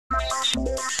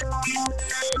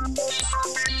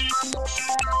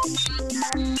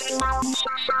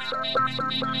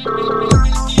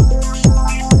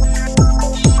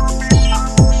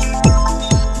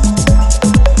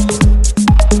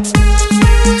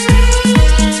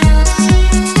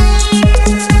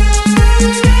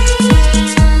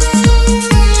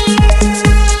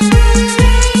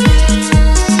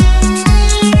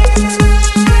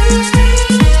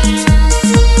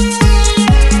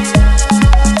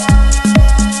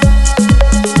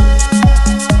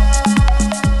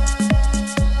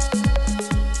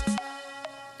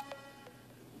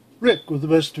Rick with the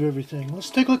best of everything.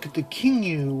 Let's take a look at the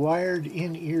KingYou wired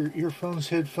in-ear earphones,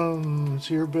 headphones,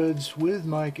 earbuds with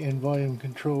mic and volume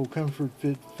control, comfort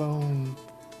fit phone,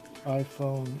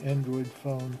 iPhone, Android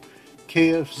phone,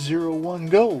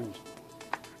 KF01 Gold.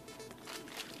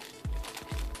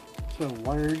 So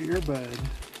wired earbud.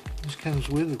 This comes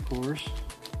with, of course,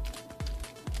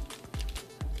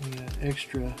 the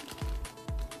extra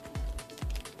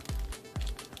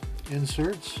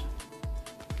inserts.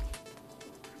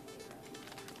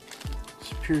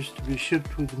 Appears to be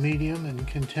shipped with medium and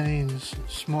contains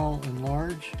small and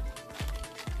large.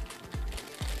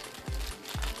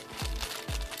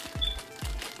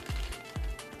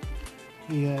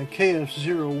 The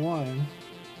KF01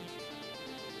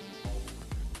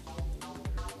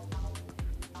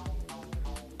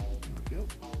 there we go.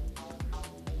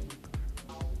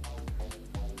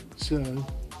 It's a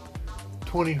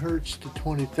 20 hertz to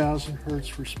 20,000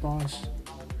 hertz response.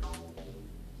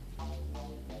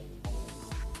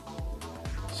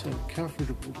 So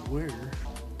comfortable to wear.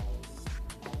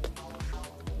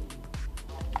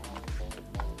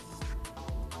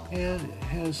 And it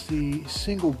has the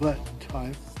single button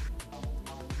type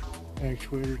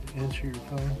actuator to answer your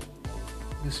phone.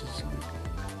 This is like,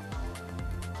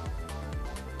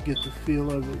 get the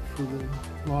feel of it for the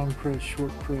long press,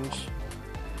 short press,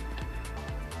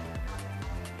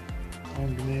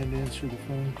 on demand answer the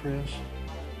phone press.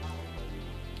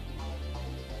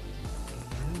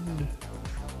 And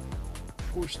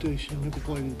 4-station nickel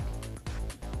plated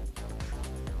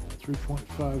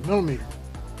 3.5 millimeter.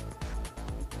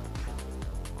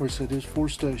 Of course, that is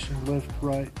 4-station, left,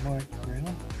 right, mic,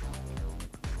 ground.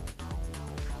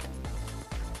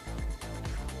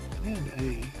 And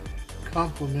a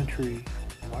complimentary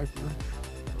wiper.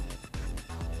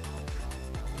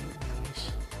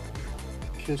 Nice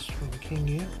kiss from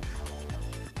KingYou.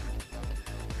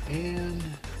 And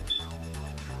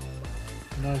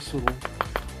a nice little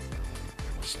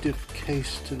stiff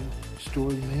case to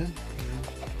store them in.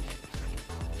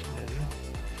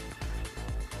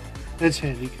 That's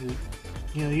handy because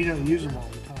you don't use them all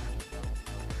the time.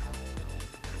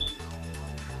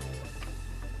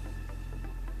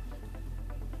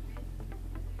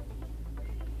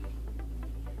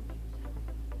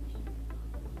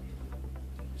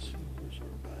 Let's see, where's our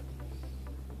button?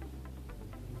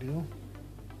 There we go.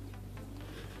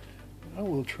 I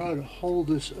will try to hold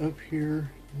this up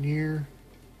here near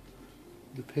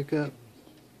the pickup.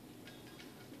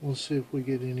 We'll see if we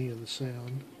get any of the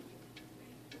sound.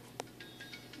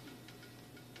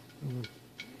 I'm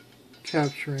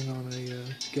capturing on a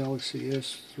Galaxy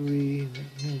S3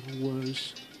 that never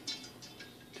was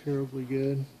terribly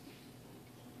good.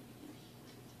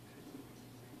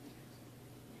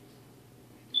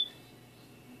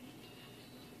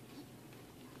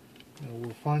 Now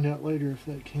we'll find out later if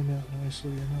that came out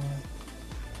nicely or not.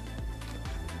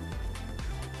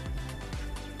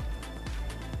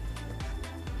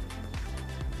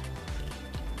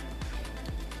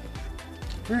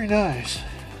 Very nice.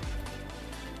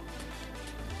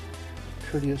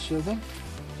 Courteous of them.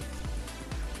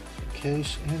 A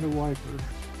case and a wiper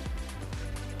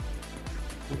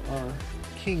for our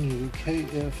KingYou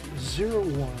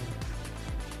KF01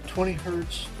 20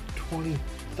 hertz,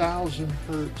 20,000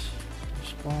 hertz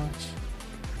response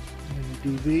and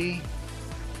dB.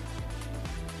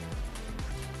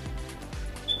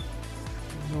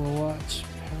 Milliwatts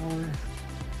power.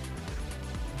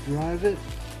 Drive it.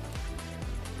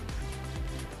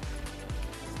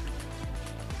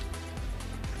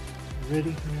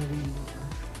 Ready whenever you are.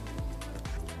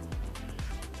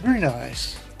 Very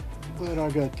nice. I'm glad I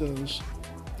got those.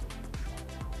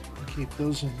 I'll keep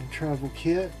those in the travel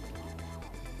kit.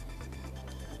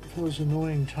 Those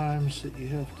annoying times that you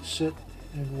have to sit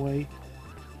and wait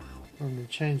for them to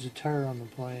change the tire on the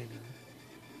plane,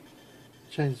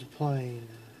 or change the plane,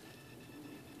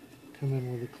 or come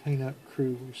in with a cleanup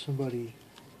crew where somebody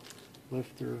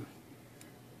left their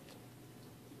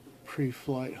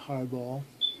pre-flight highball.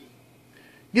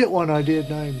 Get one I did,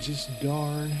 and I'm just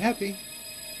darn happy.